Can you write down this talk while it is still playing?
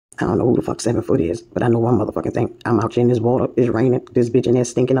I don't know who the fuck 7 foot is, but I know one motherfucking thing. I'm out here in this water, it's raining, this bitch in there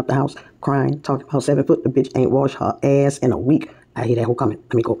stinking up the house, crying, talking about 7 foot. The bitch ain't washed her ass in a week. I hear that hoe coming.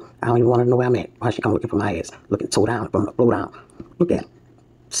 Let me go. I don't even want to know where I'm at. Why she come looking for my ass? Looking toe down from the flow down. Look at it.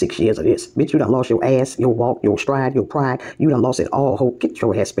 6 years of this. Bitch, you done lost your ass, your walk, your stride, your pride. You done lost it all. Ho, get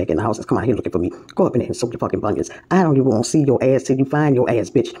your ass back in the house and come out here looking for me. Go up in there and soak your fucking bunions. I don't even want to see your ass till you find your ass,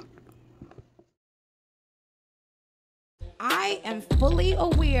 bitch. I am fully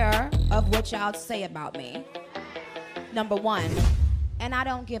aware of what y'all say about me. Number one, and I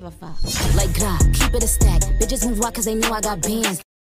don't give a fuck. Like God, keep it a stack. Bitches move out cause they know I got bands.